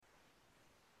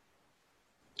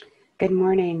Good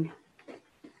morning.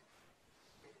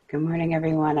 Good morning,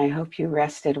 everyone. I hope you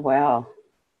rested well.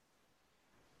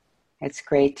 It's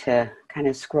great to kind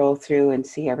of scroll through and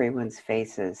see everyone's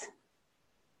faces.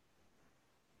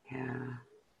 Yeah.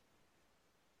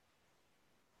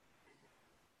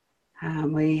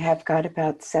 We have got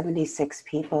about 76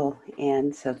 people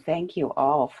in, so thank you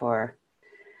all for,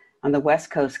 on the West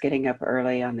Coast, getting up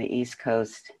early, on the East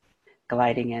Coast,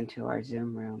 gliding into our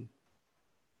Zoom room.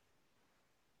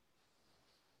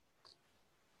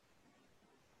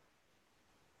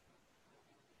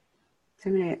 So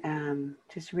I'm going to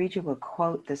just read you a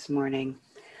quote this morning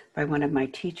by one of my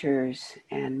teachers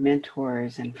and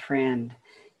mentors and friend,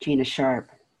 Gina Sharp.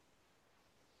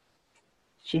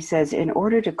 She says, in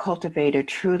order to cultivate a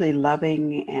truly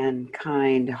loving and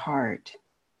kind heart,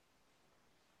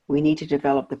 we need to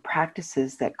develop the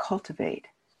practices that cultivate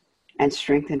and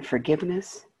strengthen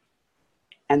forgiveness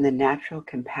and the natural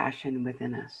compassion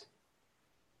within us.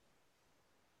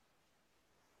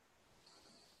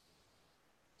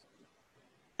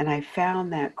 And I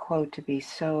found that quote to be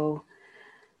so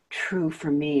true for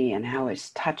me and how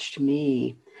it's touched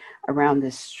me around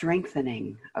the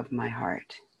strengthening of my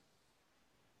heart.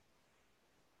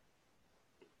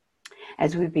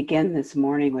 As we begin this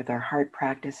morning with our heart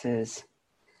practices,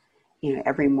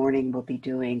 every morning we'll be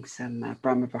doing some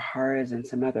Brahmaviharas and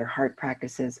some other heart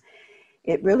practices.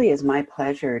 It really is my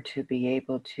pleasure to be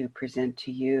able to present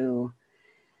to you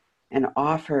and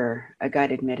offer a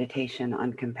guided meditation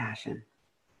on compassion,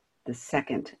 the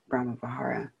second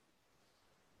Brahmavihara.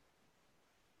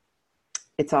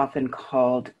 It's often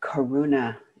called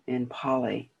Karuna in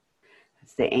Pali.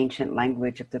 It's the ancient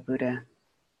language of the Buddha.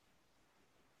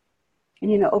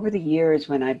 And over the years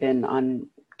when I've been on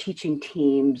teaching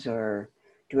teams or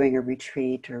doing a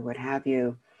retreat or what have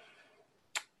you,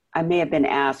 I may have been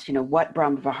asked, what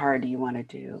Brahmavihara do you want to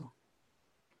do?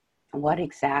 What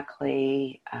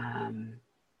exactly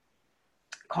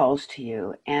calls to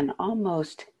you? And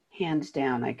almost hands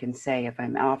down, I can say if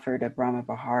I'm offered a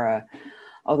Brahmavihara,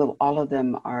 although all of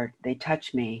them they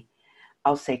touch me,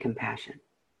 I'll say compassion.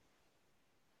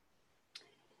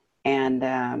 And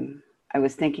I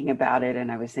was thinking about it,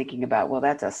 and I was thinking about, well,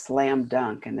 that's a slam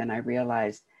dunk. And then I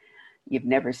realized you've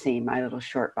never seen my little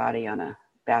short body on a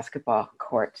basketball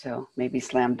court, so maybe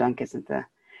slam dunk isn't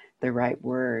the right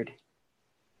word.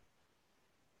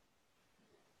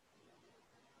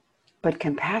 But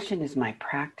compassion is my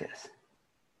practice,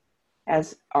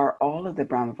 as are all of the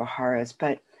Brahmaviharas.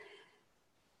 But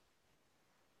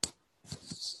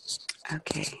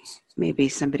okay, maybe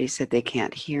somebody said they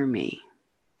can't hear me.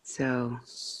 So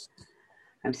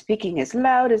I'm speaking as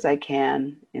loud as I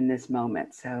can in this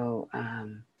moment. So,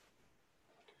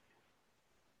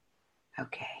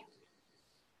 okay.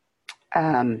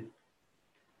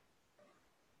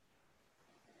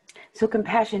 So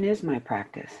compassion is my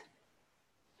practice.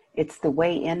 It's the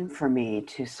way in for me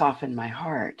to soften my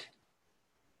heart.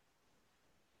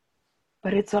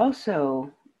 But it's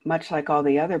also, much like all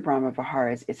the other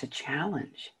Brahmaviharas, it's a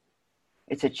challenge.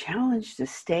 It's a challenge to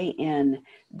stay in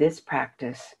this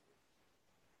practice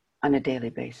on a daily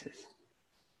basis.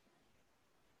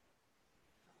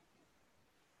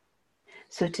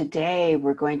 So today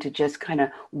we're going to just kind of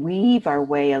weave our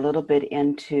way a little bit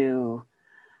into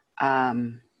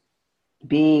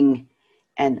being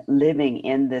and living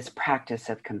in this practice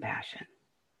of compassion.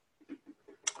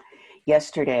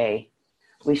 Yesterday,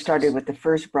 we started with the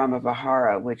first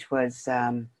Brahmavihara, which was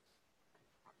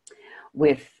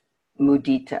with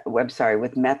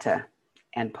Metta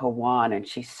and Pawan, and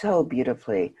she so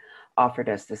beautifully offered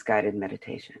us this guided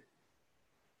meditation.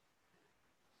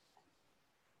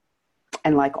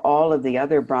 And like all of the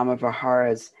other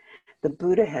Brahmaviharas, the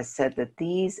Buddha has said that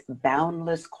these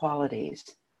boundless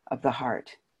qualities of the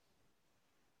heart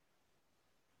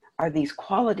are these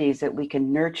qualities that we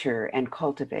can nurture and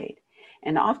cultivate.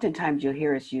 And oftentimes you'll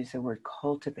hear us use the word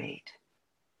cultivate.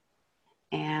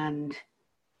 And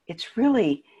it's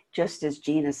really, just as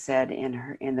Gina said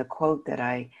in the quote that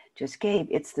I just gave,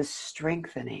 it's the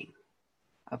strengthening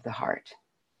of the heart.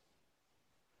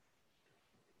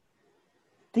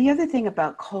 The other thing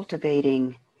about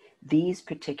cultivating these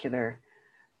particular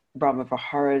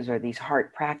Brahmaviharas or these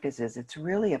heart practices, it's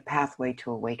really a pathway to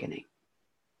awakening.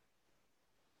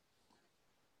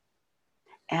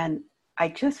 And I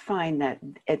just find that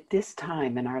at this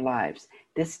time in our lives,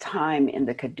 this time in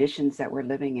the conditions that we're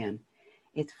living in,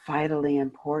 it's vitally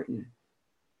important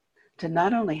to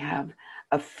not only have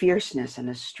a fierceness and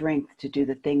a strength to do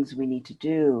the things we need to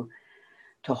do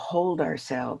to hold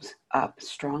ourselves up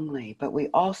strongly, but we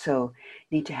also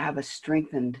need to have a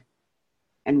strengthened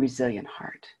and resilient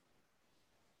heart.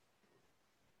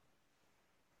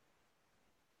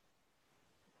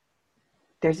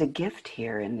 there's a gift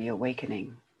here in the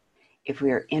awakening if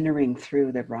we are entering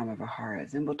through the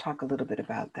Brahmaviharas, and we'll talk a little bit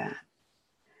about that.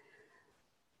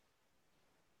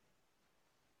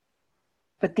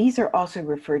 But these are also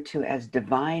referred to as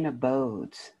divine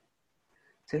abodes.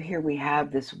 So here we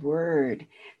have this word,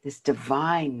 this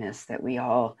divineness that we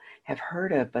all have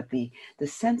heard of, but the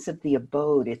sense of the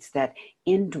abode, it's that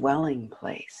indwelling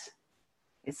place.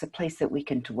 It's a place that we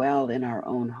can dwell in our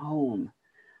own home,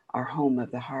 our home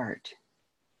of the heart.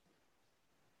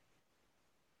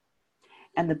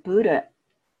 And the Buddha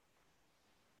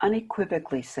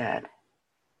unequivocally said,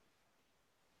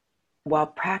 while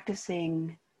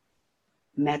practicing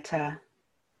metta,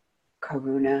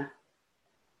 karuna,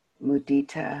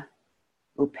 mudita,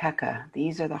 upekkha,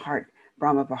 these are the heart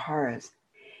Brahmaviharas,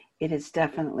 it is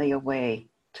definitely a way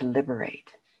to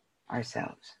liberate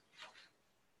ourselves.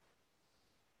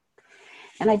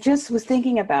 And I just was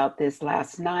thinking about this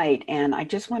last night, and I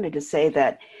just wanted to say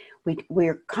that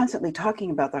we're constantly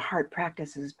talking about the heart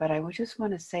practices, but I would just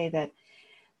want to say that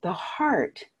the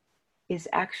heart is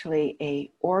actually an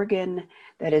organ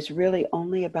that is really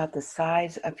only about the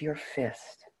size of your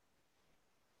fist.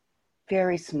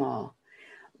 Very small,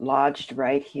 lodged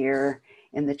right here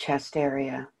in the chest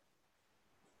area.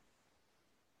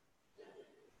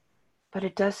 But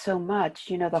it does so much.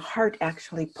 You know, the heart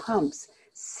actually pumps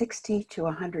 60 to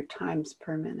 100 times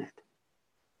per minute.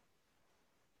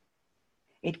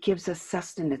 It gives us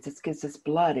sustenance, it gives us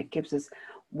blood, it gives us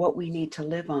what we need to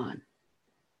live on.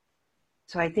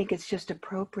 So I think it's just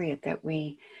appropriate that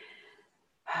we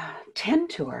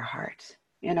tend to our hearts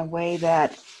in a way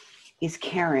that is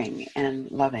caring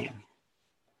and loving.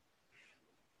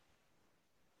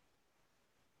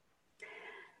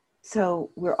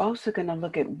 So we're also going to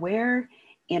look at where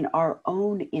in our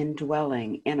own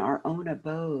indwelling, in our own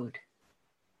abode,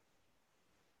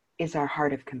 is our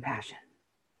heart of compassion.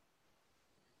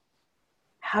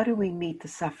 How do we meet the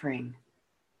suffering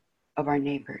of our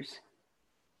neighbors,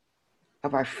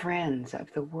 of our friends,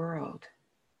 of the world,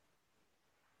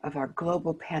 of our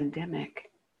global pandemic?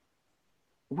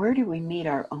 Where do we meet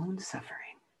our own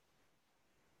suffering?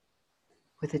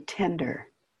 With a tender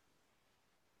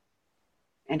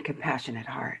and compassionate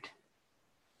heart.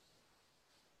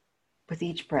 With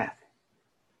each breath,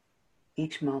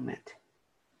 each moment,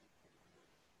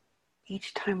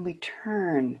 each time we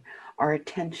turn our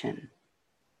attention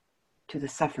to the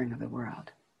suffering of the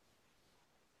world.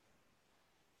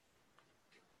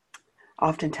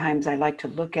 Oftentimes I like to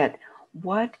look at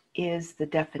what is the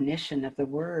definition of the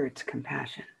words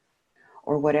compassion,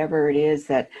 or whatever it is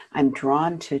that I'm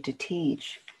drawn to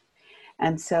teach.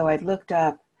 And so I looked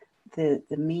up the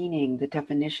meaning, the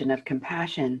definition of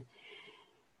compassion,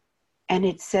 and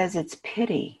it says it's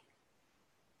pity,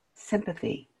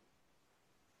 sympathy,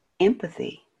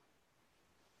 empathy,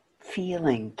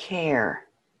 feeling, care,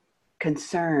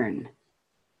 concern,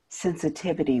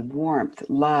 sensitivity, warmth,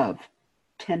 love,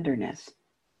 tenderness,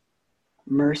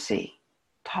 mercy,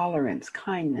 tolerance,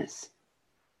 kindness,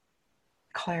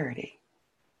 clarity.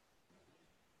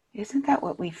 Isn't that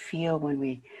what we feel when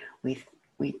we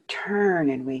turn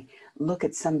and we look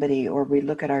at somebody, or we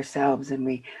look at ourselves and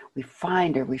we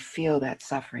find or we feel that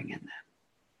suffering in them?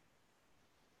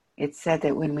 It's said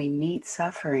that when we meet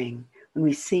suffering, when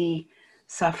we see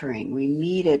suffering, we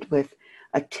meet it with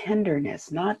a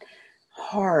tenderness, not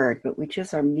hard, but we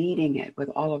just are meeting it with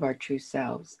all of our true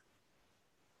selves.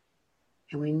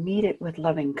 And we meet it with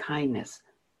loving kindness.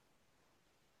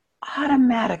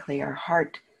 Automatically our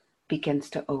heart begins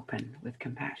to open with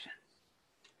compassion.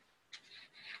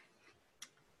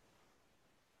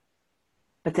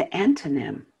 But the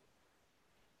antonym,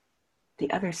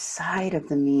 the other side of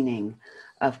the meaning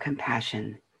of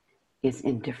compassion, is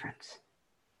indifference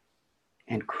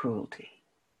and cruelty.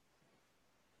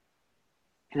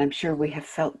 And I'm sure we have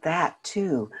felt that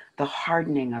too, the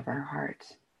hardening of our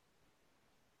hearts.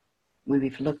 When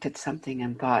we've looked at something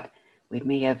and thought we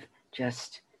may have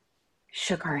just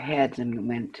shook our heads and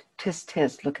went, tis,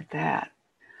 tis, look at that.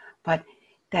 But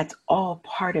that's all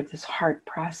part of this heart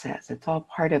process. It's all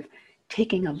part of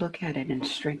taking a look at it and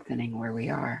strengthening where we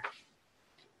are.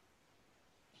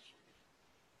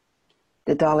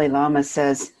 The Dalai Lama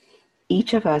says,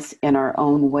 each of us in our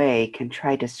own way can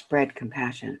try to spread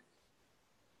compassion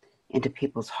into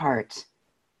people's hearts.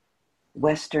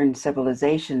 Western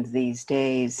civilizations these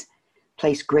days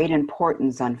place great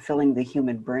importance on filling the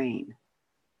human brain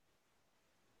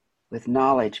with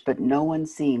knowledge, but no one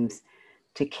seems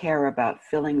to care about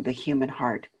filling the human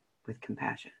heart with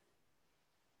compassion.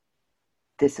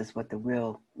 This is what the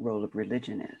real role of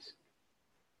religion is.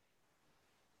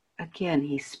 Again,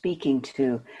 he's speaking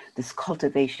to this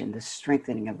cultivation, this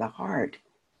strengthening of the heart.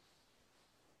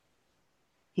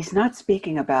 He's not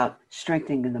speaking about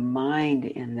strengthening the mind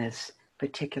in this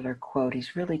particular quote.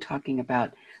 He's really talking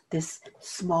about this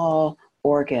small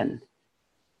organ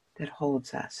that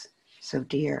holds us so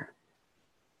dear.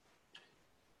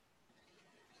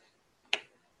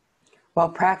 While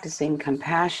practicing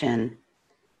compassion,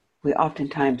 we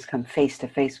oftentimes come face to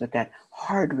face with that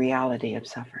hard reality of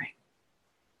suffering.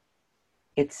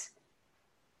 It's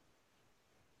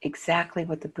exactly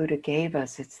what the Buddha gave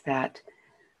us. It's that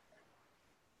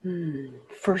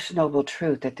first noble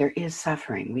truth that there is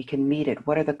suffering. We can meet it.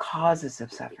 What are the causes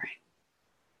of suffering?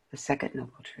 The second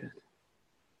noble truth.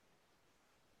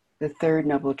 The third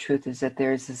noble truth is that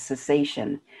there is a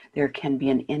cessation. There can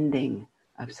be an ending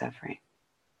of suffering.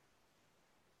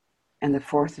 And the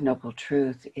fourth noble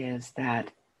truth is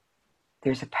that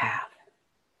there's a path.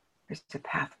 There's a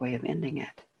pathway of ending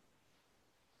it.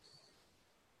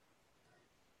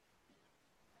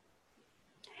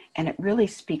 And it really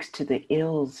speaks to the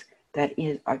ills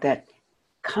that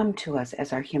come to us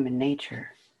as our human nature.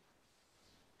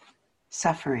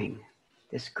 Suffering,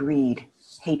 this greed,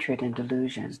 hatred, and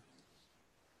delusion.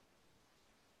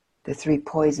 The three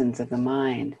poisons of the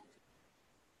mind.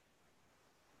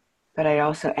 But I'd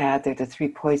also add they're the three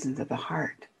poisons of the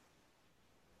heart.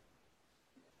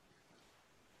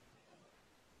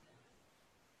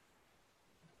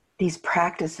 These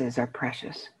practices are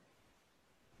precious.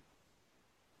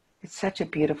 It's such a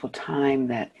beautiful time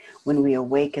that when we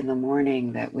awake in the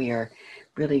morning, that we are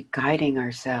really guiding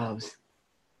ourselves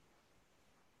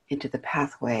into the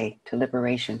pathway to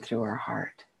liberation through our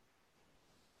heart.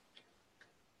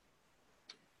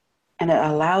 And it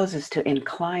allows us to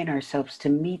incline ourselves to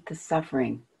meet the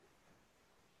suffering,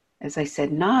 as I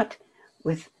said, not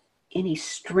with any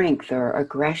strength or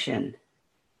aggression,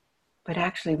 but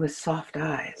actually with soft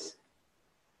eyes.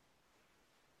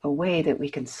 A way that we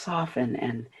can soften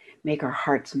and make our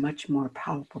hearts much more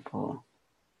palpable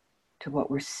to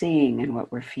what we're seeing and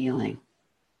what we're feeling.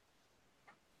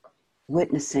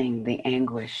 Witnessing the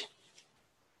anguish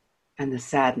and the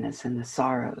sadness and the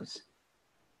sorrows.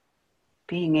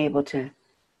 Being able to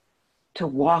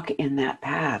walk in that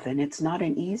path, and it's not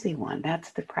an easy one. That's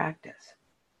the practice.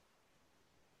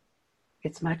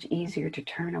 It's much easier to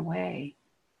turn away.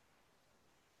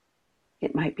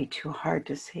 It might be too hard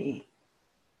to see.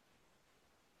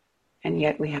 And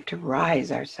yet we have to rise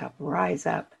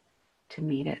up to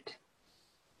meet it.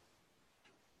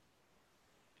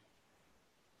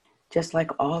 Just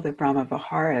like all the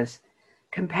Brahmaviharas,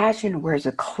 compassion wears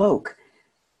a cloak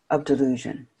of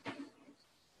delusion.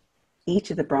 Each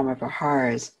of the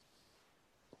Brahmaviharas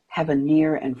have a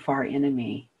near and far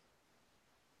enemy.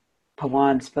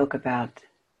 Pawan spoke about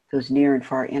those near and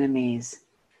far enemies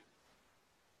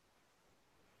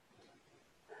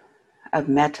of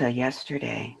metta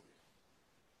yesterday.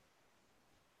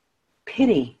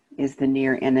 Pity is the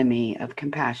near enemy of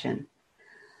compassion,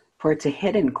 for it's a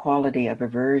hidden quality of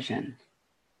aversion.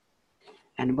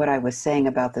 And what I was saying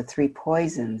about the three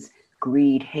poisons,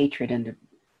 greed, hatred,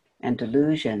 and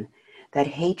delusion, that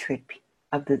hatred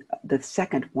of the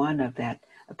second one of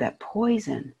that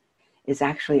poison is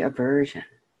actually aversion.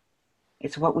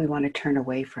 It's what we want to turn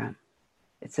away from.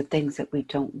 It's the things that we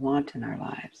don't want in our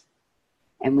lives.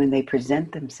 And when they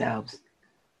present themselves,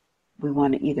 we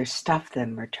want to either stuff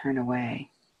them or turn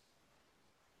away.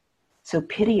 So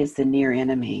pity is the near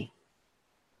enemy.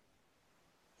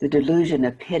 The delusion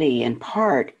of pity, in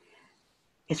part,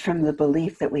 is from the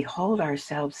belief that we hold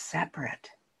ourselves separate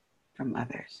from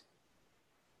others.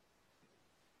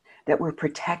 That we're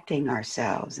protecting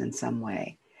ourselves in some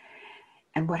way.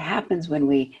 And what happens when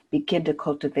we begin to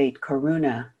cultivate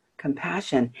Karuna,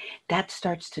 compassion, that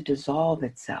starts to dissolve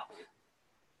itself.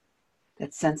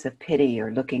 That sense of pity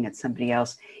or looking at somebody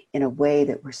else in a way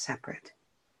that we're separate.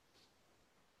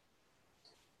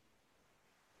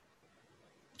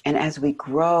 And as we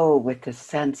grow with the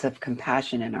sense of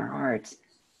compassion in our hearts,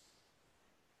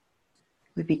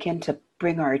 we begin to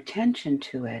bring our attention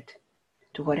to it,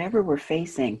 to whatever we're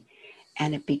facing,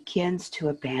 and it begins to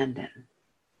abandon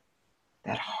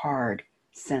that hard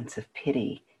sense of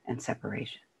pity and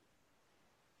separation.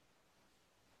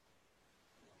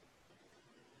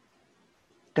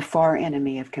 The far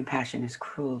enemy of compassion is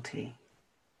cruelty.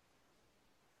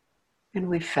 And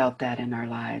we've felt that in our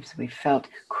lives. We've felt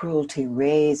cruelty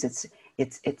raise its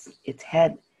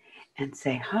head and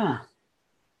say,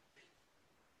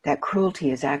 that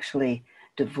cruelty is actually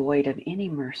devoid of any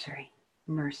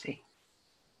mercy.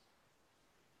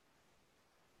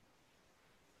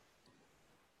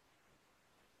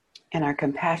 And our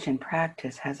compassion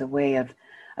practice has a way of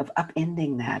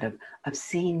upending that, of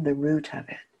seeing the root of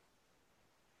it.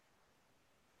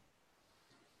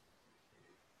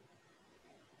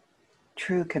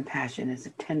 True compassion is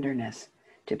a tenderness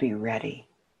to be ready.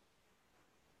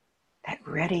 That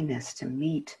readiness to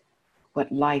meet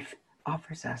what life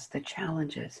offers us, the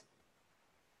challenges,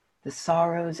 the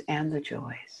sorrows and the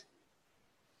joys.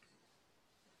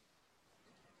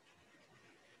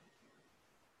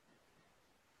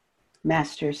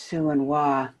 Master Suan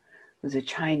Hua was a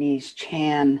Chinese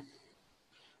Chan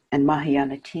and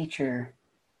Mahayana teacher,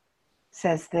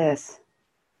 says this: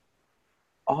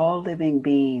 all living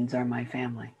beings are my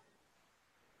family.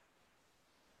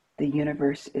 The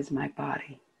universe is my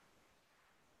body.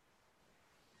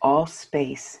 All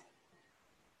space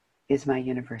is my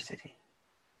university.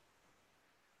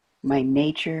 My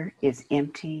nature is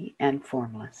empty and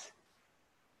formless.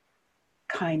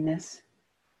 Kindness,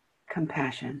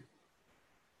 compassion,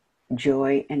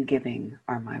 joy, and giving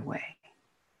are my way.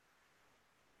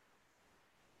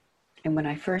 And when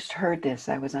I first heard this,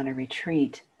 I was on a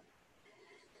retreat,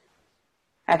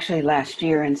 actually last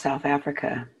year in South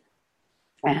Africa.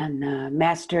 And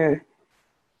Master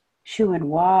Suan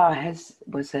Hua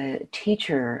was a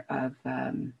teacher of,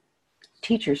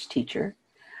 teacher's teacher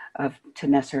of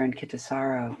Tanesser and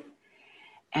Kitasaro.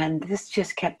 And this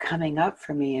just kept coming up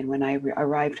for me. And when I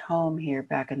arrived home here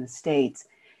back in the States,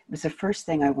 it was the first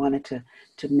thing I wanted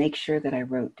to make sure that I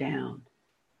wrote down.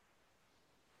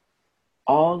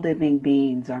 All living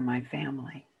beings are my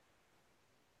family.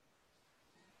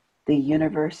 The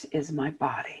universe is my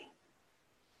body.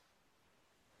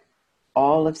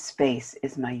 All of space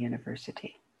is my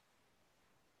university.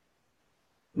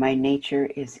 My nature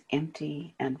is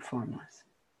empty and formless.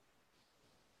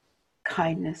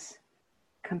 Kindness,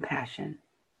 compassion,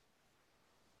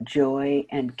 joy,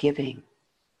 and giving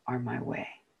are my way.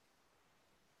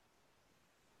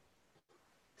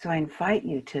 So I invite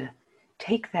you to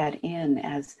take that in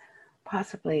as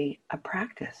possibly a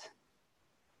practice.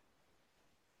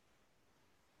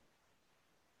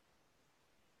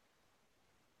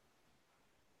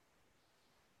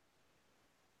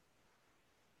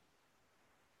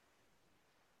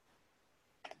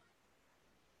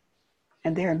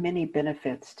 And there are many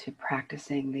benefits to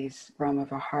practicing these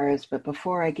Brahmaviharas, but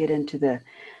before I get into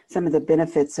some of the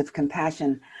benefits of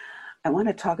compassion, I want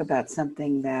to talk about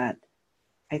something that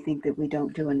I think that we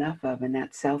don't do enough of, and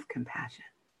that's self-compassion.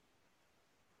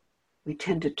 We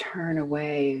tend to turn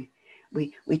away.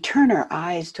 We turn our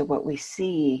eyes to what we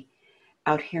see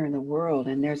out here in the world,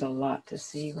 and there's a lot to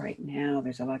see right now.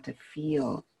 There's a lot to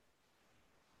feel.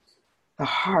 The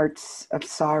hearts of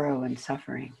sorrow and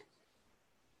suffering.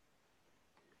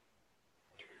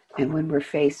 And when we're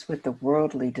faced with the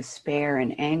worldly despair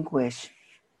and anguish,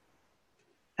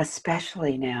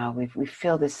 especially now, we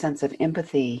feel this sense of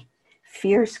empathy,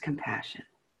 fierce compassion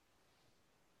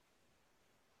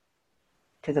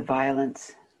to the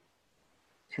violence,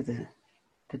 to the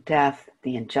death,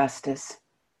 the injustice,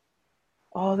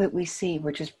 all that we see,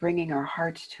 we're just bringing our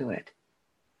hearts to it.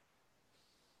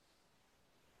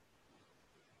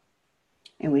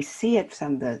 And we see it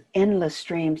from the endless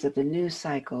streams of the news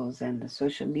cycles and the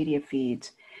social media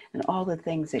feeds and all the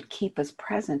things that keep us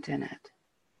present in it.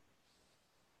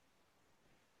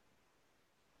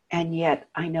 And yet,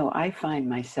 I know I find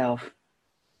myself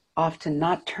often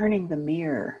not turning the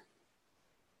mirror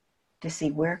to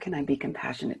see where can I be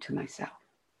compassionate to myself.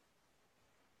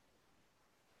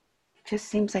 It just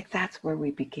seems like that's where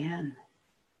we begin.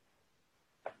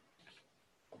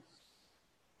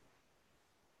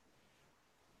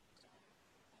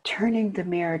 Turning the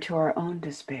mirror to our own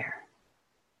despair.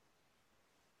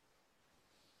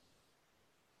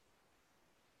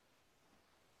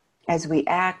 As we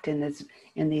act in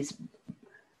these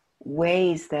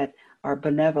ways that are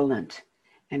benevolent,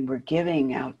 and we're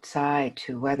giving outside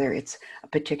to whether it's a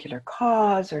particular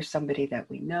cause or somebody that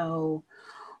we know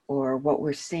or what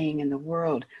we're seeing in the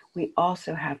world, we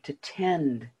also have to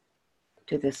tend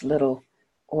to this little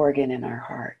organ in our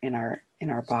heart, in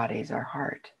our bodies, our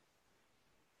heart.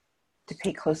 To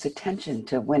pay close attention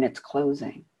to when it's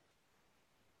closing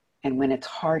and when it's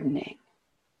hardening.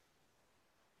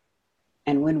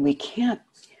 And when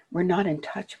we're not in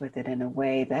touch with it in a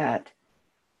way that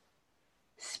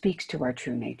speaks to our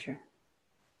true nature.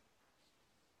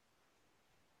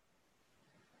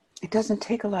 It doesn't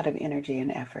take a lot of energy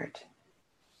and effort,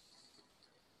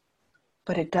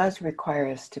 but it does require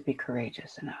us to be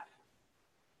courageous enough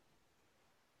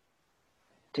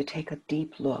to take a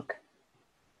deep look,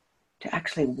 to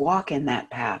actually walk in that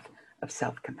path of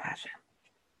self-compassion.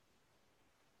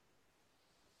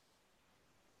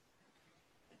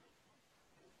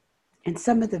 And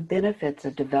some of the benefits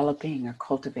of developing or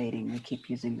cultivating, we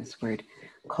keep using this word,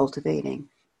 cultivating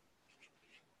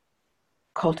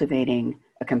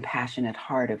a compassionate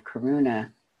heart of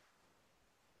Karuna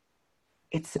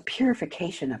It's the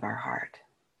purification of our heart.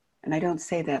 And I don't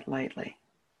say that lightly.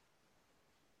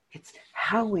 It's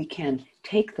how we can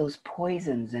take those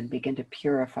poisons and begin to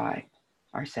purify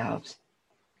ourselves.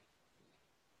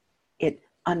 It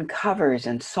uncovers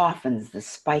and softens the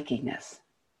spikiness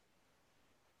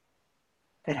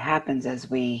that happens as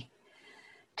we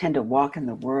tend to walk in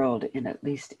the world, in at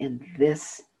least in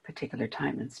this particular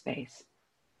time and space.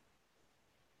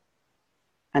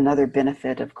 Another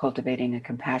benefit of cultivating a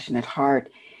compassionate heart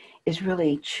is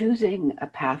really choosing a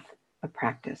path of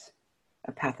practice,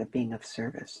 a path of being of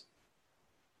service.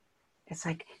 It's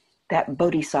like that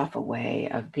bodhisattva way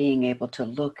of being able to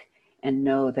look and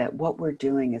know that what we're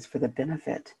doing is for the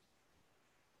benefit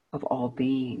of all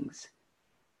beings.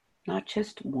 Not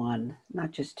just one,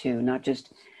 not just two, not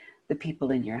just the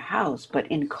people in your house, but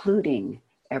including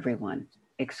everyone,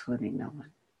 excluding no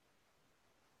one.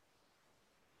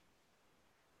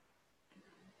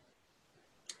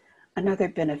 Another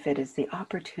benefit is the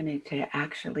opportunity to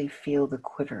actually feel the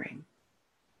quivering.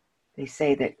 They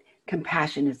say that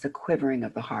compassion is the quivering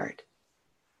of the heart.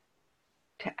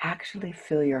 To actually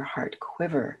feel your heart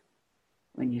quiver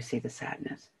when you see the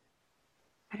sadness.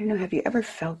 I don't know, have you ever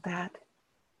felt that?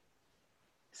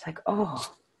 It's like,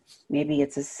 oh, maybe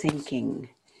it's a sinking.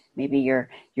 Maybe your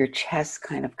chest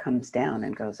kind of comes down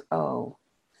and goes, oh,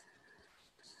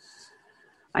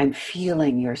 I'm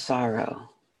feeling your sorrow.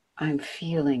 I'm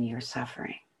feeling your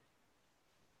suffering.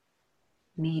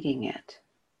 Meeting it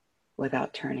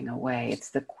without turning away. It's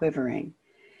the quivering.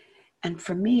 And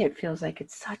for me, it feels like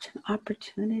it's such an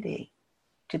opportunity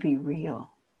to be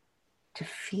real, to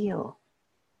feel,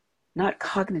 not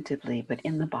cognitively, but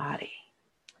in the body.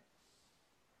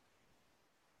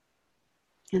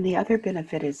 And the other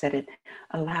benefit is that it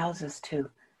allows us to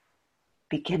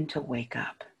begin to wake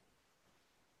up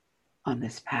on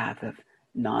this path of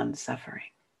non-suffering.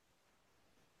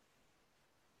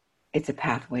 It's a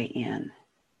pathway in.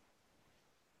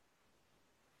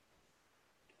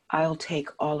 I'll take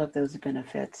all of those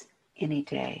benefits any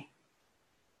day.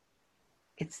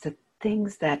 It's the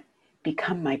things that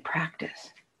become my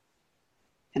practice.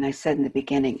 And I said in the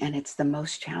beginning, and it's the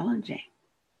most challenging.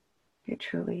 It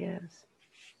truly is.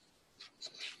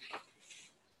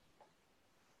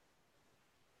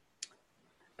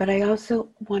 But I also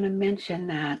want to mention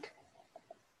that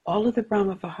all of the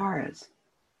Brahmaviharas,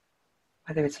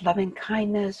 whether it's loving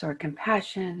kindness or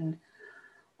compassion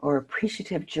or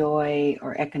appreciative joy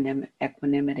or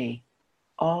equanimity,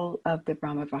 all of the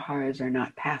Brahmaviharas are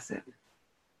not passive.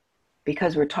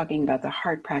 Because we're talking about the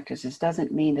heart practices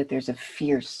doesn't mean that there's a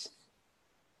fierceness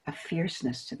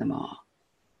to them all.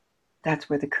 That's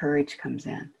where the courage comes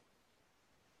in.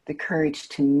 The courage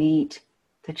to meet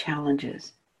the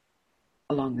challenges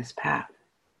along this path.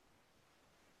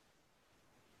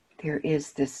 There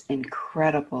is this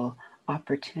incredible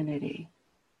opportunity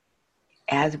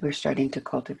as we're starting to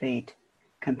cultivate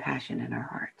compassion in our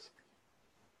hearts,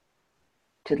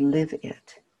 to live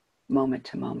it moment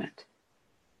to moment,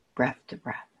 breath to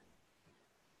breath.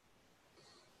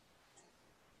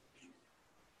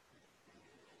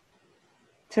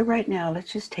 So right now,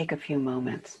 let's just take a few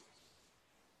moments,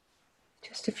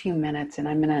 just a few minutes, and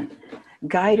I'm going to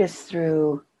guide us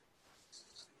through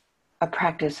a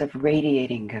practice of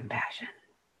radiating compassion.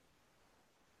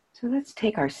 So let's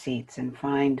take our seats and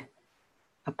find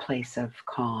a place of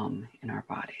calm in our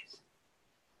bodies.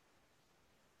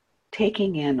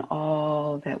 Taking in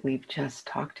all that we've just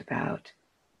talked about.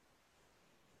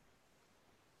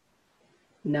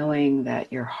 Knowing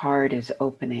that your heart is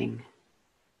opening.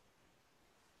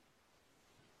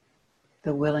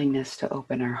 The willingness to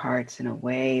open our hearts in a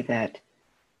way that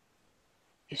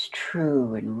is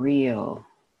true and real,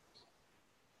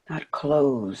 not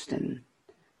closed and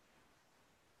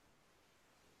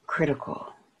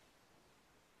critical,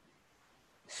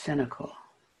 cynical,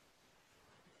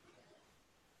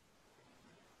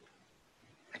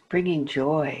 but bringing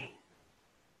joy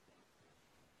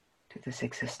to this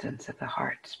existence of the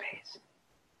heart space.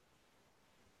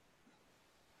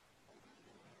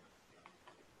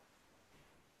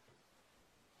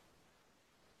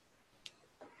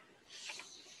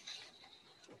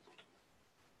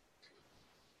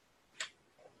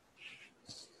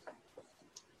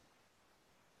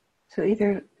 So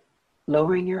either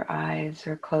lowering your eyes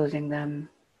or closing them,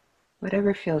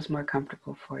 whatever feels more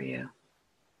comfortable for you.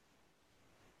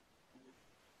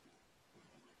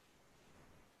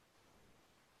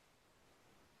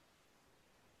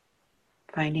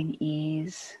 Finding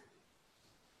ease,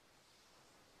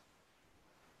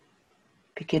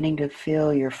 beginning to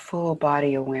feel your full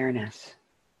body awareness,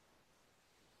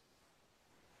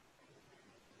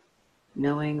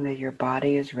 knowing that your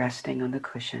body is resting on the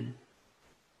cushion.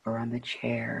 or on the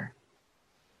chair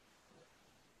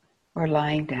or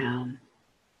lying down.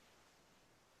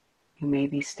 You may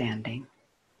be standing.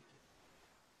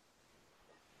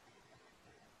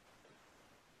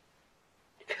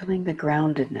 Feeling the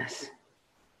groundedness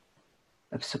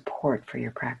of support for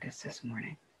your practice this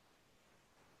morning.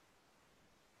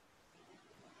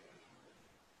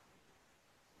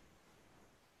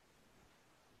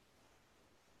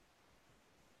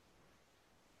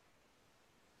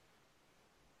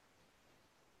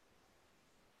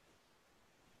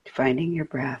 Finding your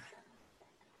breath.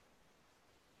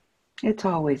 It's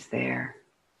always there.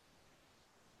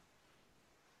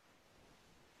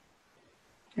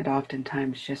 It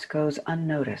oftentimes just goes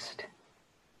unnoticed.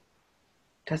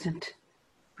 Doesn't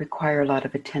require a lot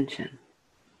of attention.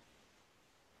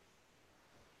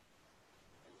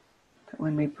 But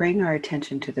when we bring our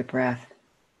attention to the breath,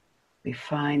 we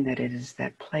find that it is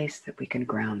that place that we can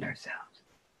ground ourselves.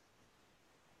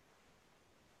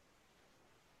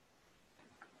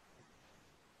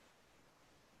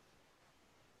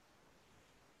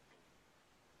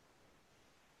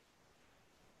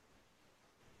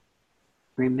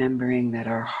 Remembering that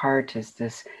our heart is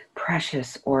this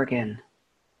precious organ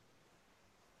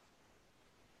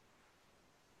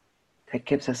that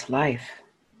gives us life.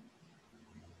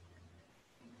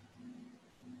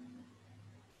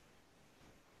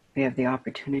 We have the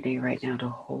opportunity right now to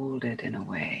hold it in a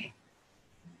way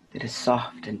that is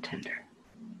soft and tender.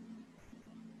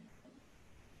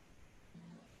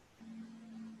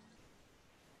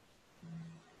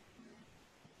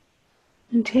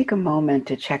 And take a moment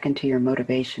to check into your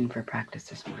motivation for practice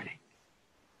this morning.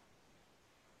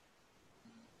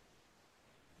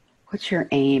 What's your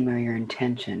aim or your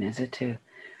intention? Is it to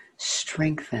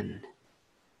strengthen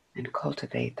and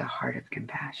cultivate the heart of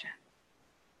compassion?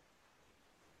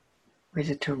 Or is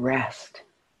it to rest,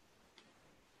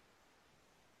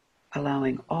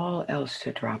 allowing all else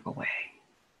to drop away?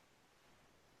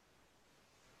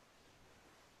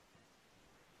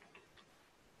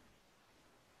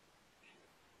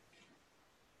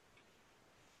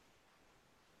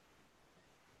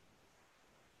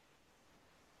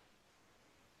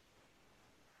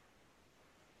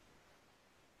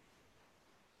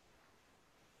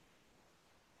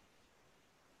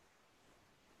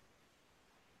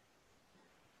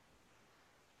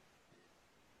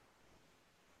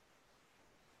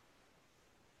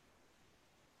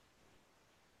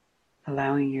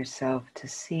 Allowing yourself to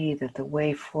see that the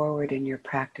way forward in your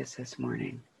practice this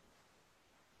morning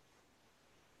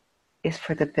is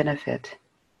for the benefit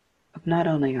of not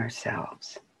only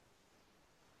ourselves,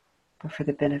 but for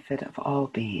the benefit of all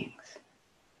beings,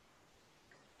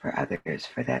 for others,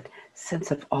 for that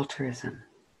sense of altruism.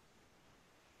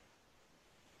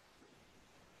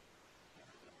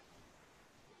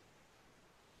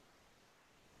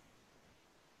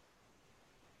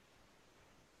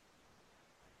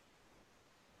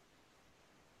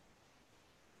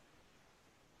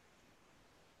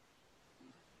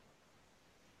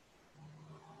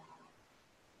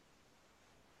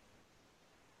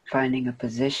 Finding a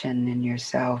position in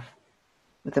yourself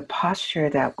with a posture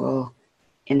that will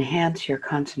enhance your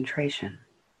concentration.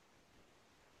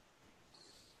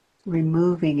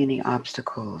 Removing any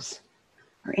obstacles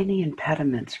or any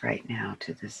impediments right now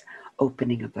to this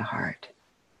opening of the heart.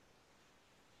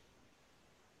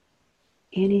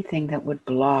 Anything that would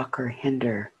block or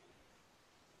hinder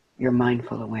your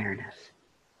mindful awareness.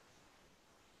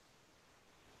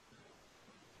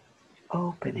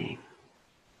 Opening.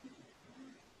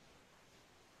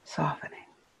 Softening.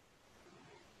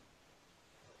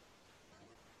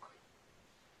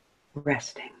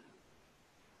 Resting.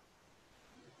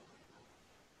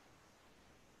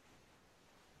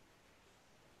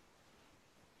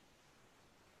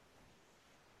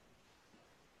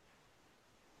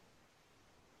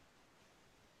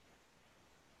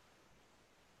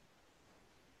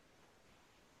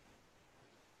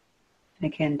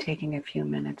 And again, taking a few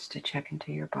minutes to check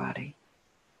into your body.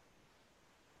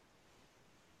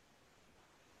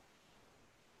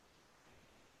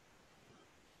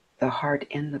 The heart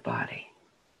in the body.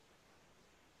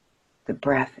 The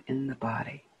breath in the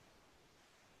body.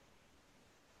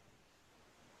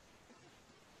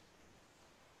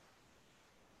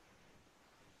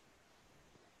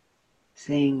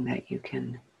 Seeing that you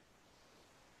can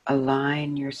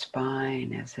align your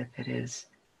spine as if it is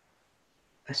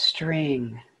a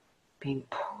string being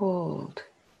pulled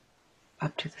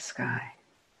up to the sky.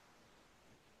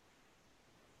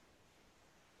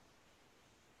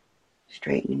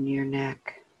 Straightening your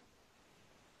neck,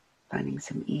 finding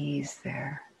some ease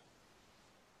there.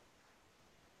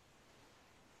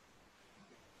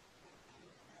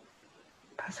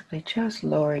 Possibly just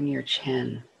lowering your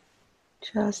chin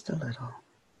just a little.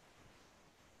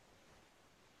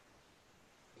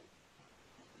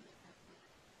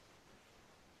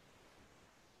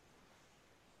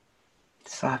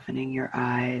 Softening your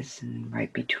eyes and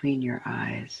right between your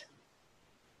eyes.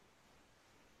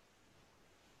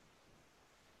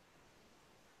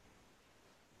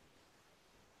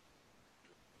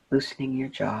 Loosening your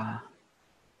jaw.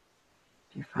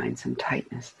 You find some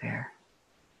tightness there.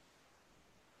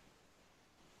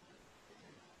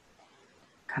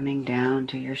 Coming down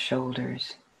to your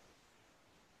shoulders.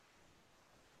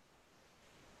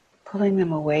 Pulling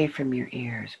them away from your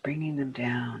ears, bringing them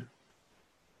down.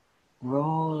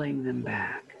 Rolling them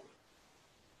back.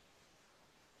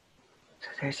 So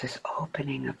there's this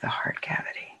opening of the heart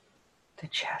cavity, the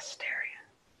chest area.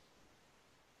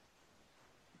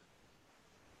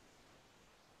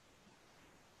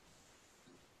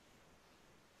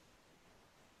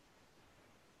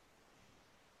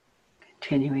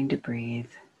 Continuing to breathe.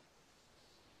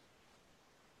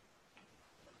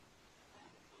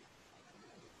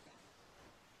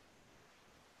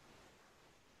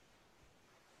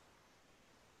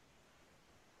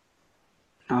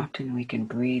 Often we can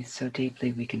breathe so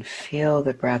deeply we can feel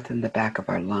the breath in the back of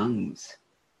our lungs.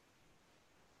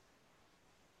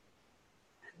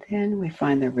 And then we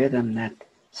find the rhythm that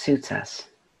suits us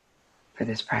for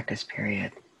this practice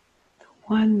period. The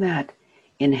one that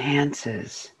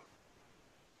enhances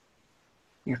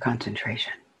your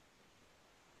concentration.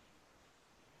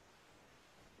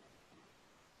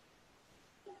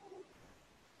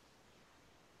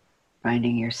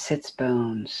 Finding your sits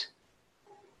bones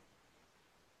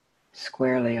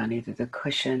squarely on either the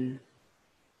cushion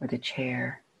or the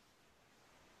chair.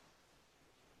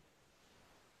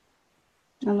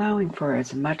 Allowing for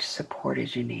as much support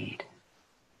as you need.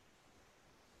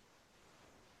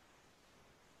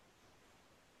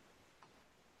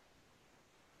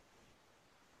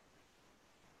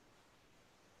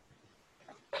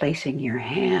 Placing your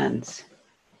hands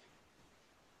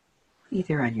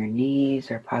either on your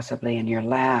knees or possibly in your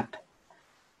lap,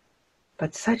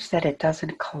 but such that it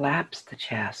doesn't collapse the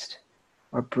chest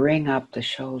or bring up the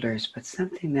shoulders, but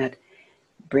something that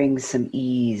brings some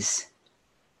ease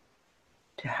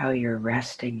to how you're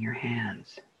resting your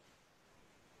hands.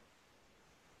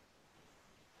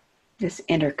 This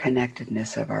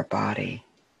interconnectedness of our body,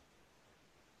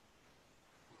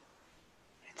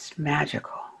 it's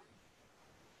magical.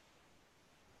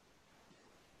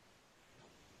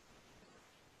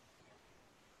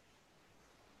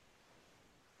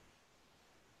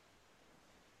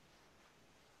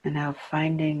 And now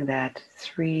finding that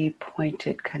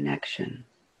three-pointed connection,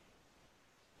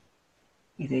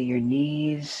 either your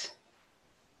knees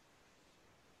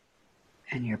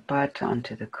and your butt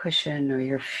onto the cushion or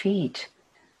your feet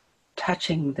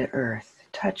touching the earth,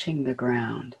 touching the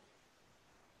ground,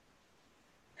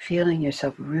 feeling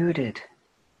yourself rooted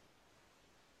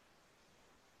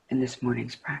in this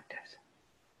morning's practice.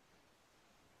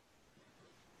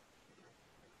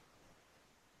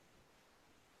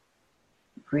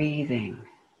 Breathing,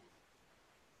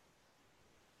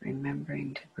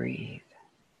 remembering to breathe.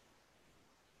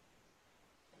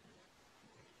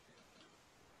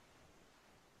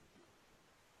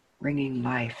 Bringing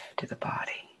life to the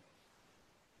body,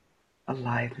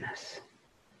 aliveness.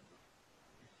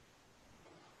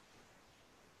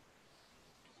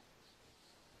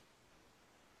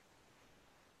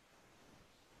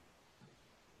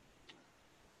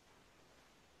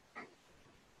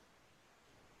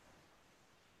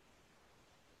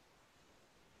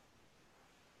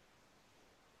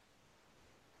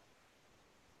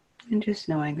 And just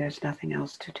knowing there's nothing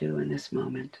else to do in this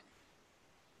moment.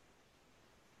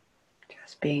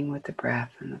 Just being with the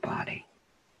breath and the body.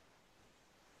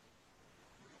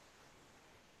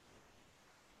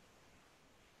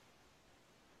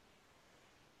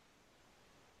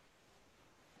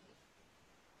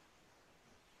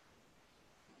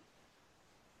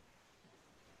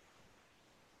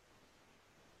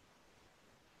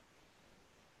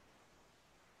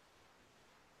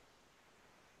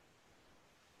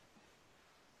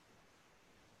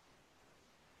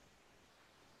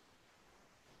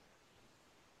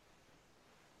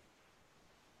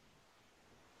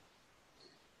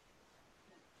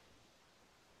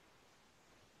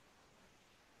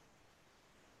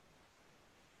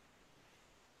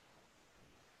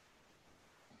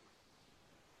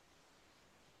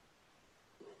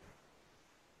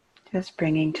 Just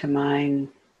bringing to mind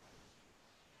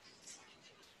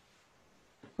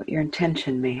what your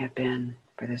intention may have been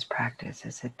for this practice.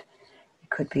 It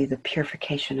could be the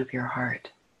purification of your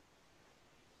heart.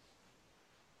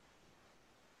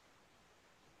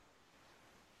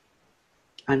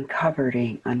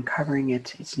 uncovering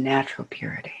its natural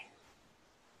purity,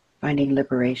 finding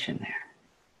liberation there.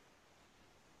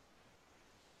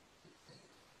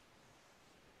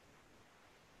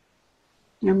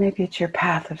 Or maybe it's your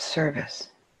path of service,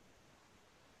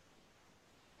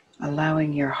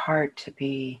 allowing your heart to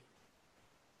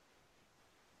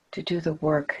do the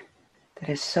work that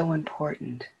is so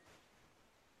important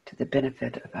to the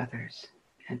benefit of others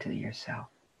and to yourself.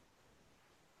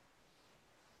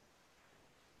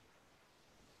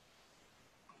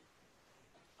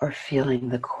 Or feeling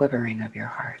the quivering of your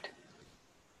heart.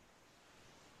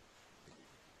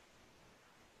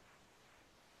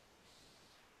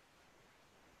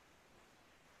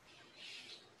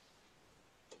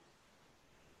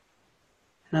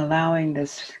 And allowing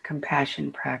this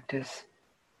compassion practice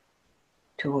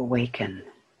to awaken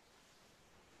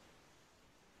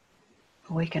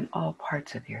all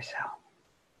parts of yourself.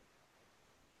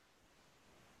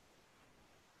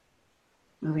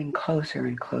 Moving closer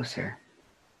and closer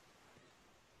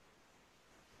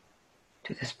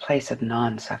to this place of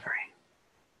non-suffering.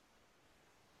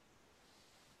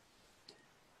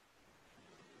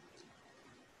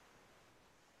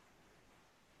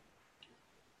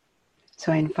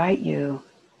 So I invite you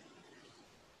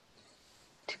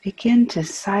to begin to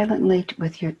silently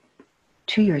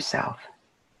to yourself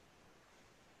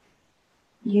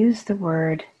use the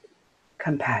word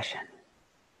compassion.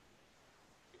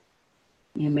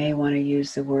 You may want to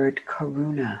use the word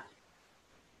Karuna,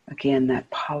 again that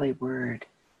Pali word,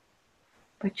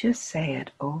 but just say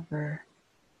it over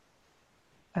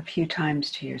a few times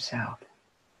to yourself.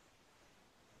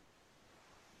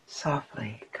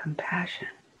 Softly, compassion.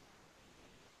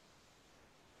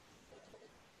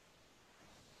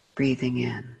 Breathing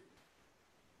in.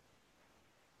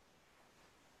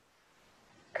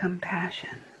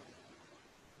 Compassion.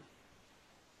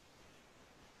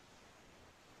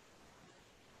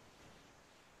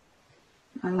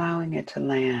 Allowing it to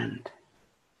land.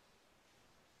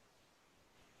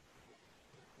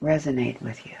 Resonate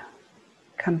with you.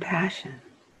 Compassion.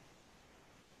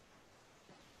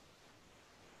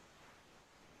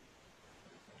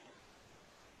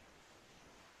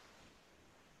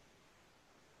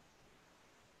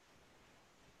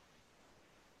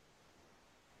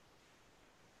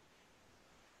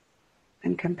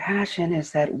 And compassion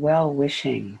is that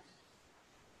well-wishing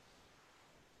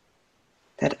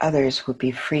that others would be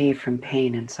free from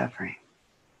pain and suffering.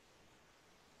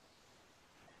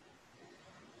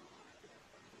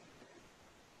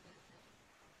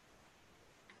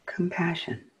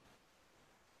 Compassion.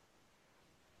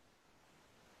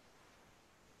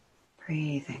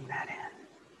 Breathing that in.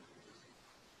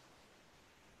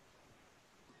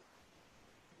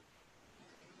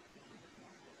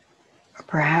 Or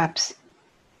perhaps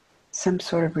some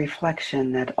sort of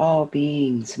reflection that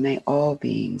may all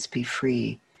beings be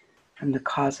free from the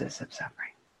causes of suffering.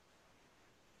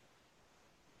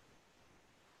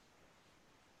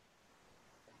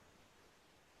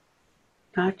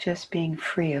 Not just being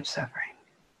free of suffering,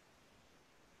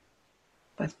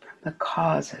 but from the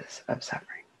causes of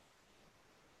suffering.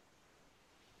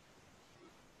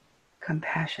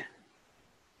 Compassion.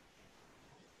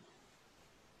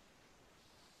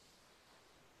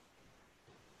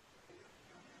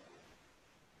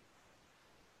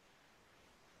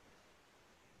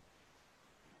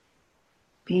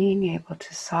 Being able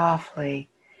to softly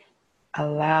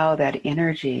allow that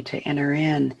energy to enter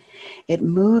in, it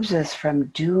moves us from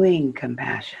doing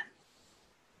compassion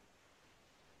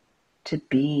to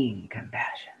being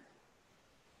compassion.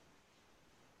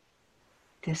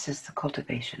 This is the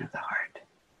cultivation of the heart.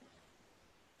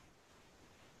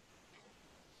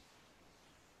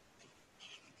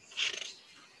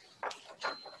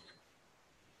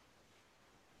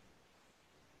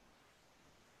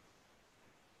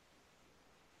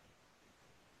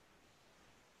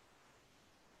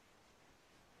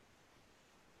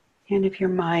 And if your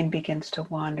mind begins to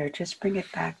wander, just bring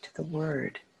it back to the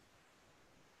word,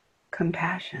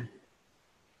 compassion.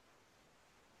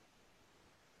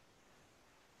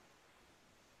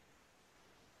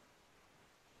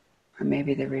 Or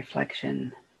maybe the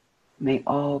reflection, may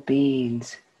all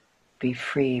beings be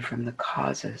free from the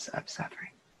causes of suffering.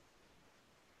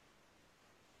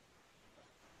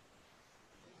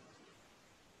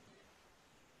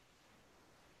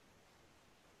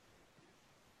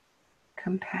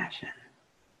 Compassion.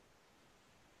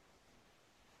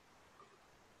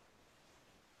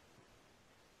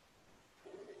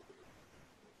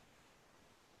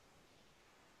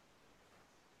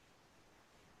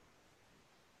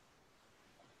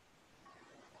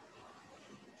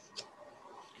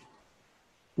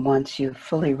 Once you've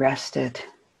fully rested,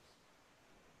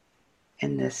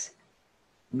 in this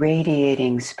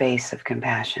radiating space of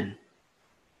compassion.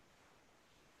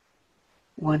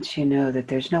 Once you know that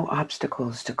there's no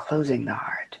obstacles to closing the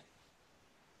heart,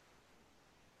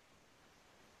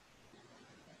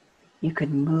 you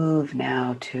could move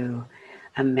now to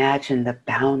imagine the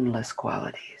boundless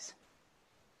qualities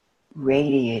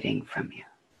radiating from you.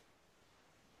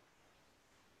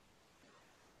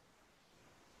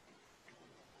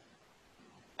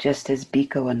 Just as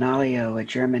Biko Noliwe, a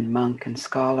German monk and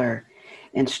scholar,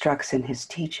 instructs in his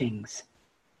teachings,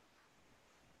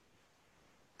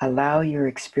 allow your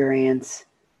experience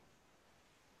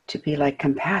to be like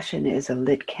compassion is a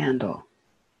lit candle,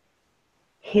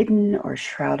 hidden or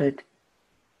shrouded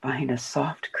behind a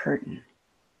soft curtain.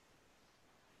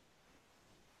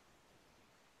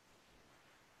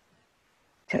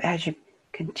 So as you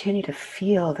continue to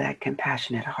feel that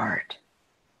compassionate heart,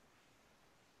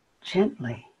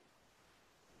 gently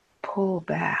pull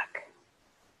back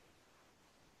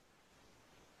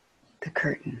the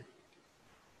curtain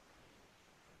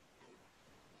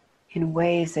in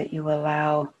ways that you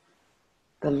allow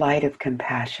the light of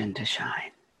compassion to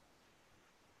shine.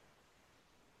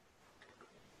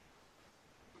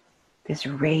 This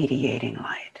radiating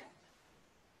light.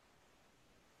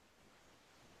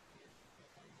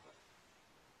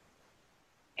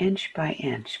 Inch by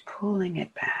inch, pulling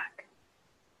it back.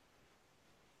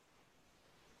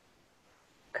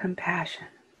 Compassion.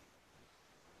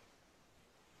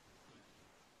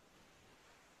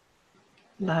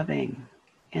 Loving,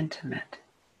 intimate,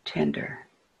 tender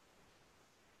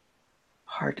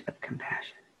heart of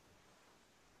compassion.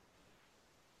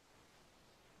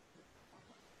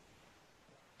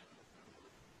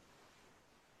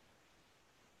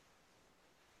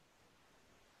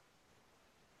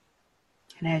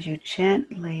 And as you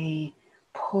gently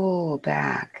pull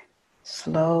back,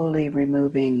 slowly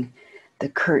removing the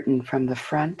curtain from the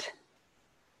front,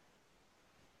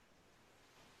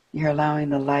 you're allowing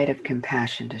the light of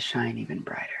compassion to shine even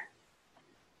brighter.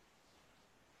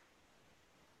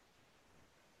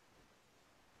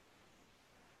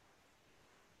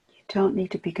 You don't need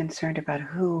to be concerned about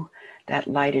who that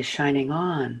light is shining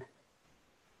on.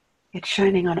 It's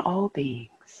shining on all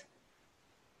beings,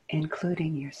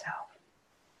 including yourself.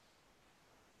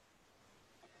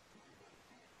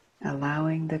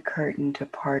 Allowing the curtain to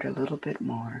part a little bit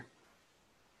more.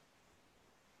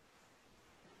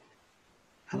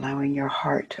 Allowing your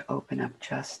heart to open up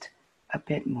just a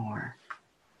bit more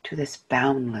to this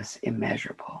boundless,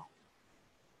 immeasurable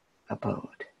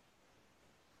abode.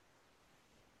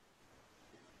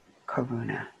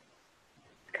 Karuna,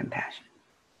 compassion.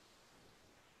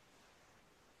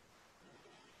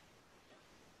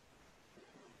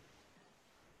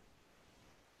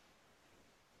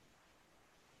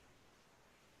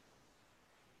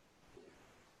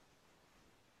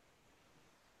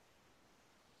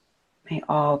 May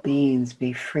all beings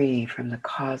be free from the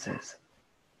causes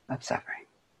of suffering.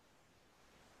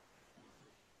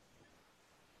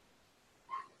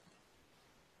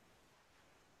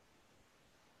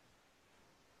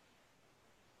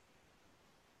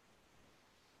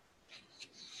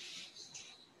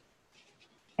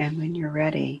 And when you're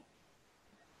ready,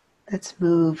 let's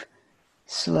move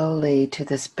slowly to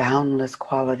this boundless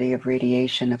quality of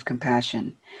radiation of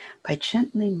compassion by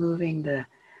gently moving the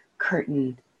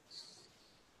curtain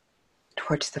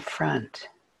towards the front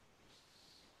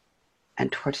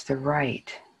and towards the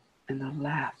right and the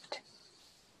left,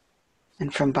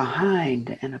 and from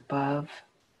behind and above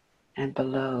and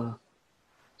below,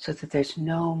 so that there's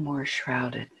no more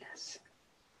shroudedness.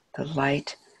 The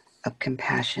light of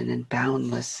compassion and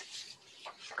boundless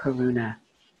karuna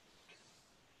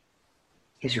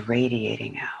is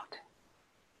radiating out.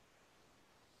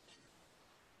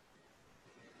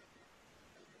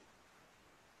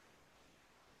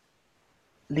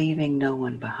 Leaving no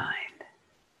one behind.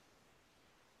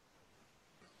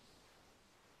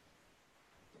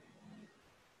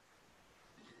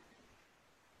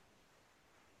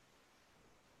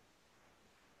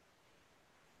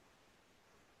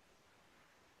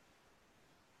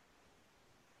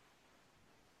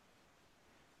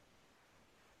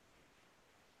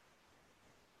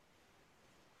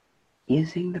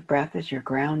 Using the breath as your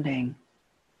grounding,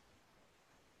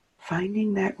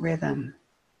 finding that rhythm,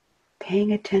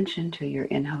 paying attention to your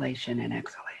inhalation and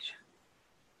exhalation.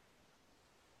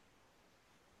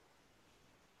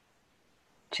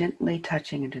 Gently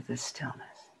touching into the stillness.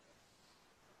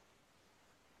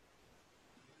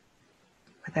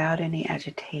 Without any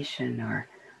agitation or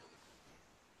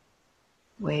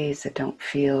ways that don't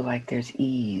feel like there's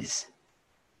ease.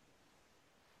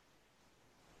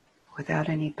 Without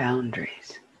any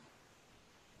boundaries.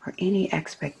 or any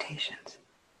expectations.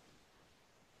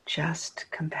 Just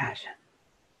compassion.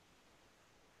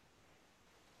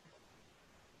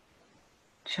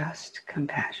 Just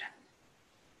compassion.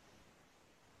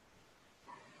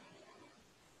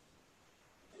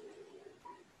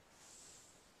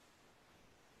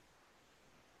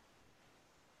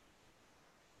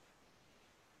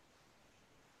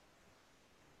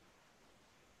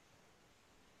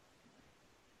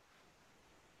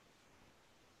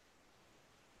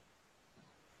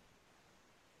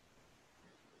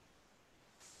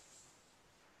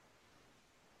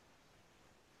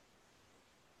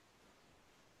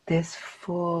 This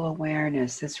full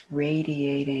awareness, this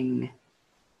radiating,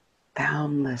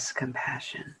 boundless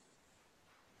compassion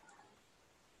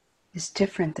is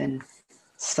different than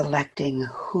selecting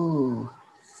who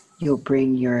you'll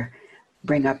bring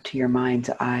up to your mind's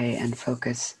eye and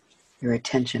focus your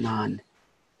attention on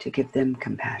to give them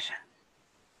compassion,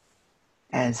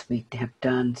 as we have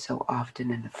done so often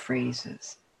in the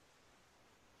phrases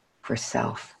for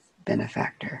self,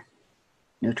 benefactor,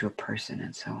 neutral person,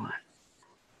 and so on.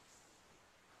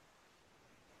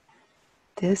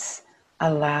 This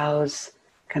allows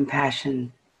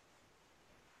compassion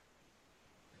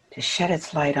to shed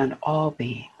its light on all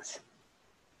beings,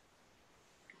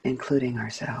 including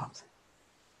ourselves.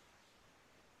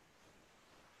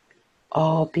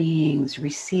 All beings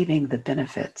receiving the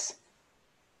benefits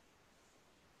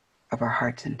of our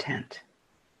heart's intent.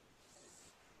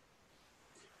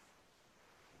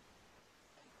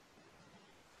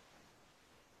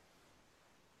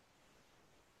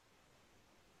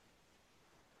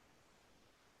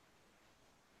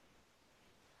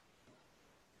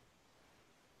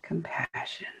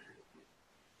 Compassion.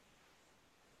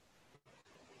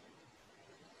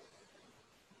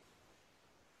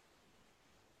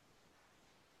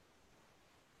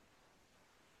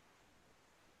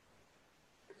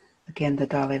 Again, the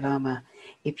Dalai Lama,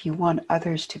 if you want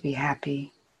others to be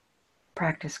happy,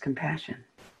 practice compassion.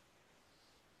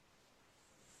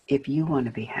 If you want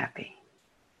to be happy,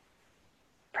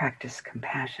 practice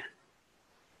compassion.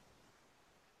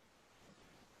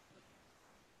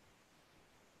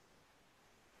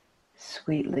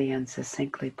 Sweetly and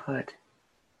succinctly put,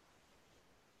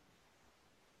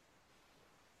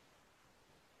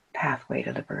 pathway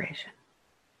to liberation.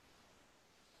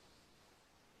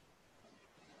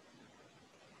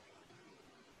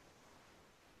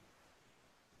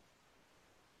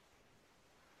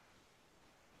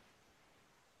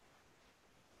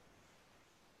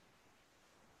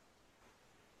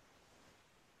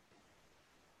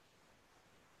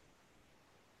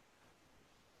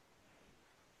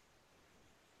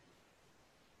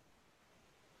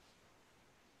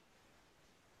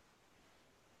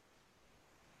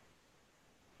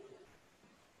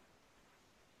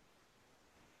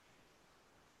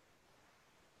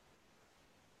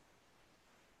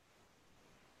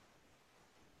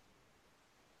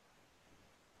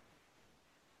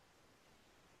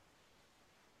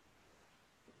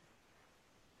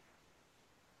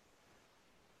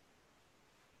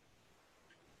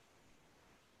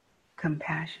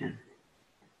 Compassion.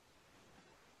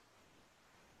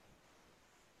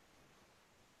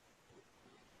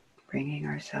 Bringing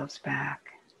ourselves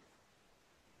back,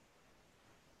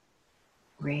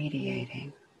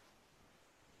 radiating,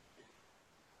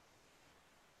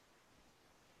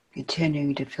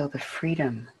 continuing to feel the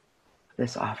freedom of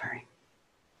this offering,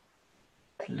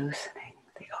 the loosening,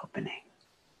 the opening,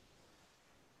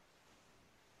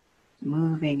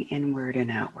 moving inward and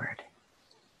outward,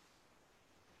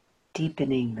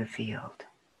 deepening the field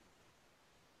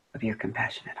of your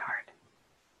compassionate heart.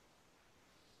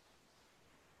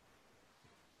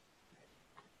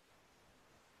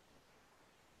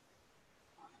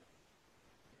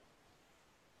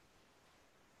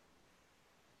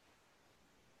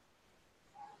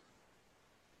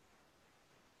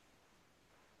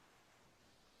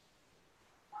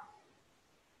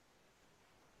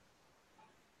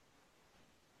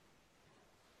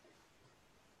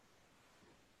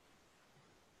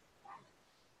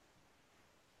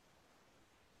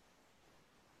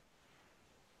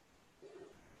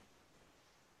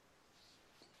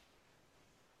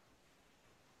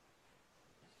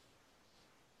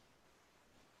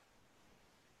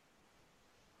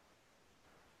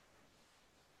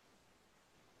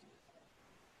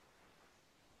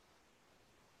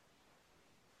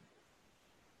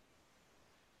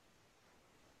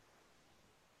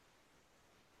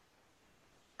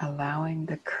 Allowing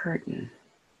the curtain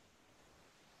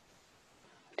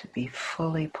to be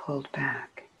fully pulled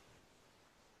back.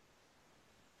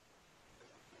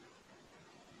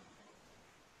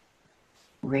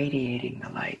 radiating the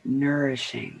light,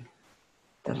 nourishing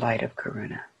the light of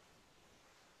Karuna.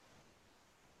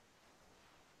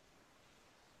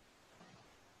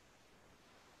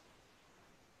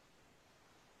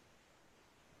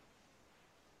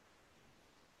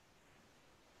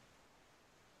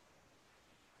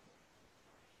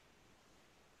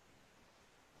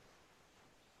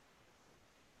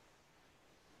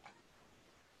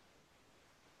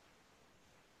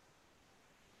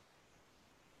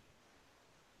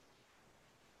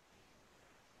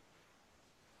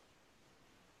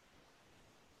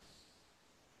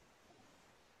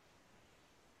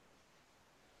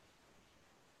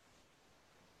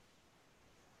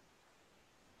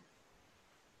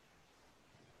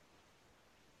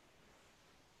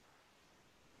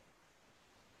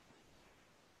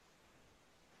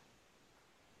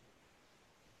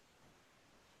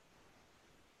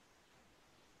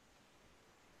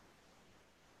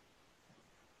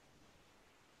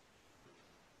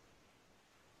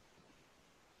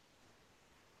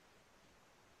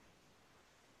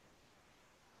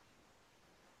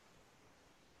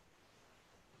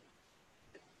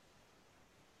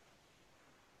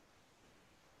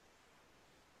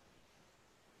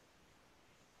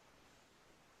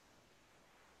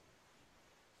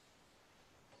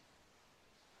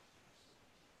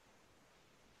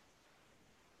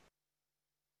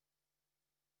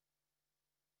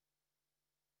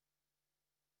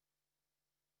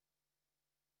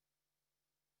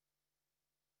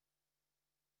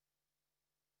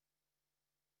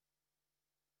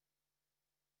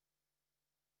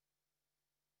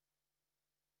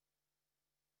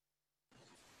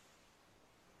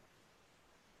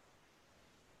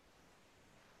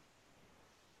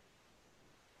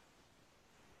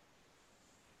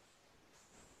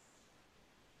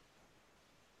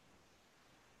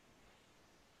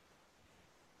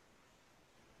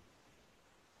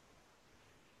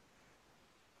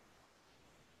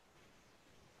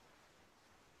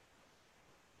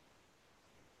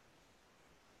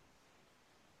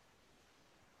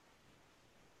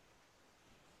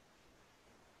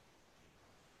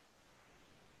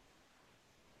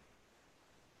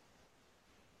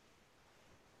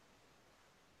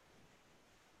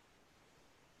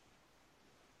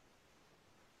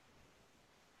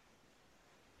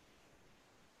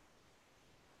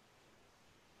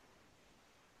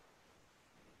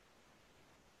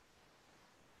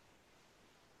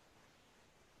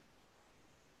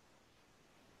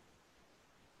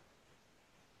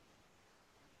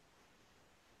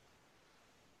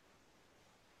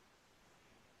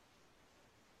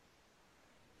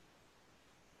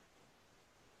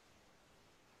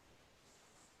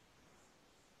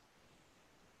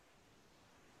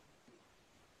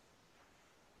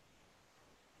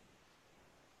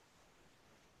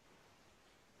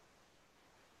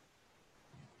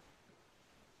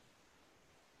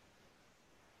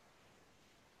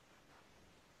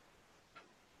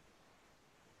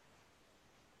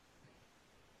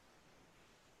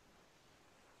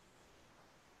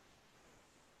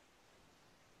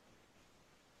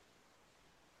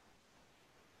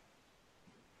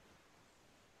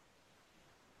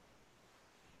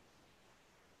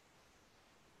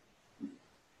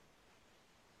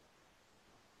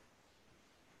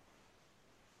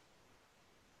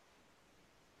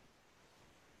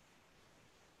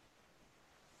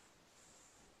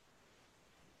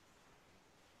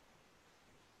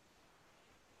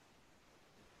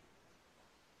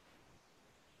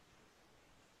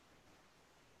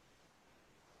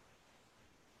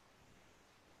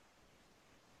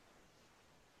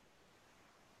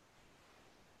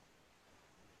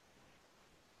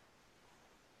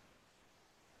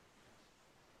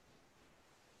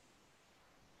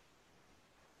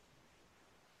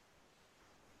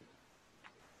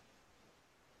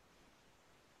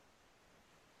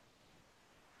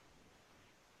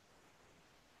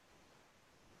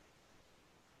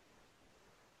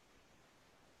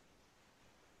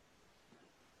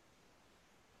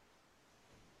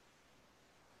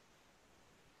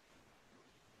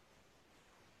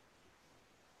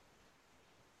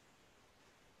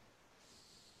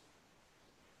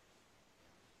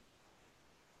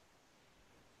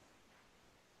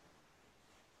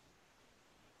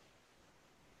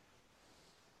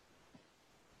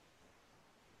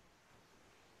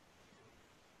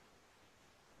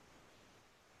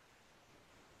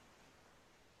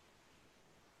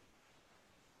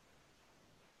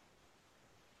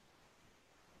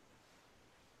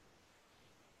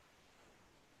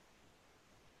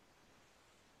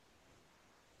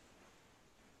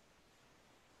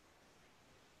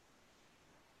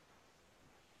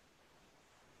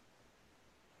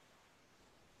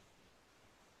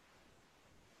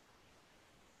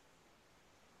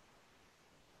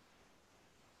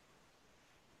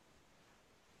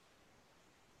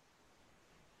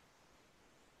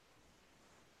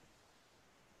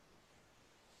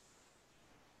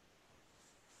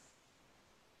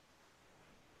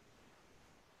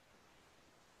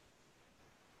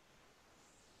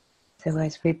 So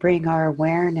as we bring our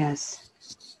awareness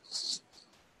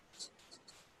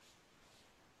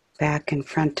back in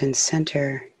front and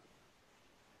center,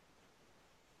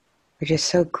 we're just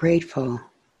so grateful for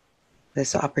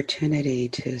this opportunity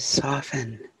to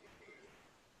soften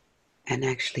and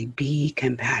actually be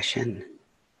compassion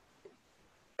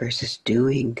versus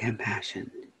doing compassion,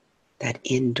 that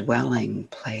indwelling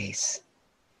place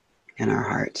in our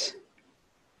hearts.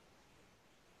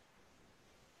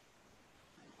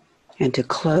 And to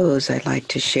close, I'd like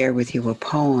to share with you a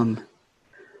poem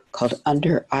called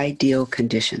Under Ideal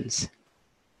Conditions.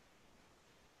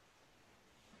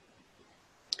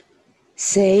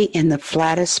 Say in the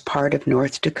flattest part of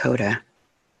North Dakota,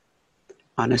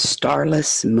 on a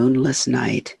starless, moonless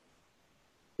night,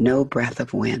 no breath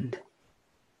of wind,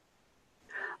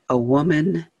 a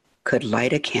woman could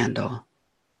light a candle,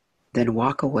 then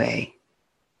walk away.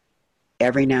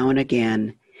 Every now and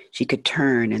again, she could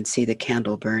turn and see the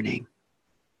candle burning.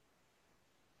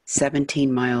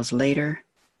 17 miles later,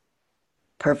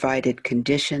 provided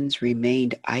conditions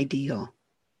remained ideal,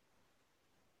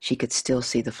 she could still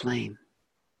see the flame.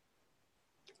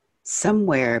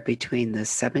 Somewhere between the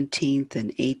 17th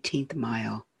and 18th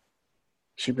mile,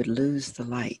 she would lose the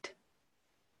light.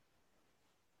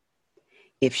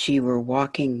 If she were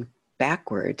walking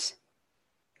backwards,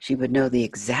 she would know the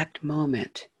exact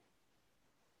moment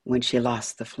when she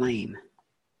lost the flame.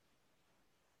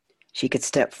 She could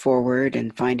step forward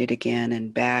and find it again,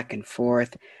 and back and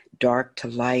forth, dark to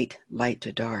light, light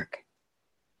to dark.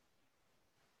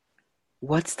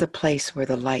 What's the place where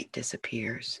the light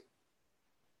disappears?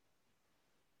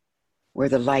 Where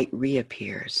the light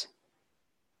reappears?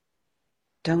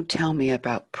 Don't tell me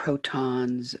about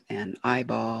protons and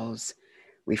eyeballs,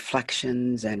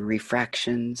 reflections and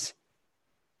refractions.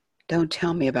 Don't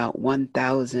tell me about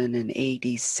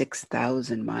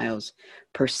 1,086,000 miles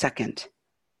per second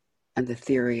and the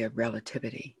theory of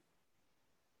relativity.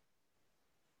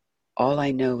 All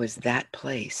I know is that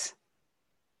place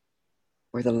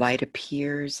where the light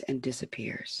appears and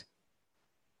disappears.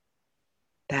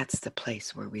 That's the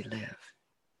place where we live.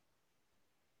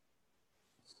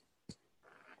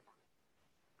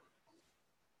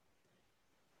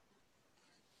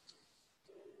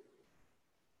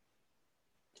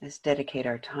 Let's dedicate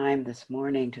our time this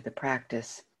morning to the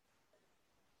practice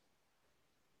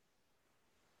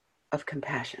of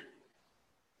compassion,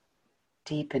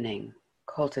 deepening,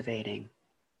 cultivating,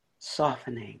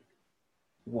 softening,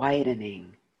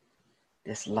 widening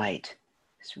this light,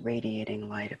 this radiating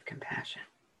light of compassion.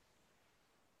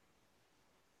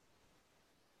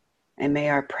 And may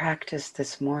our practice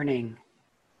this morning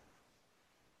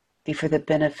be for the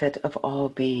benefit of all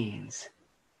beings,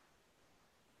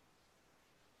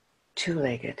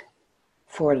 two-legged,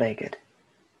 four-legged,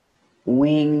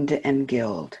 winged and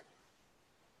gilled.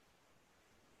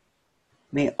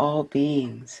 May all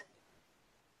beings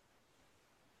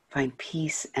find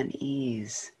peace and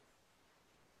ease.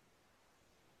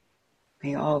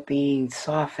 May all beings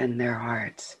soften their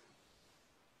hearts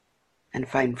and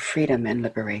find freedom and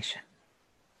liberation.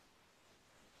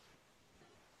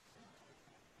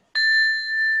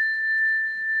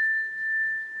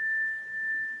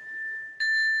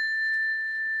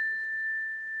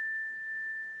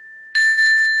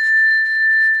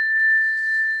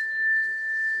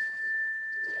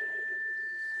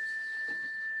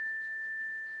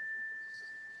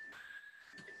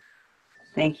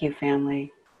 Thank you,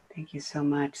 family. Thank you so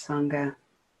much, Sangha.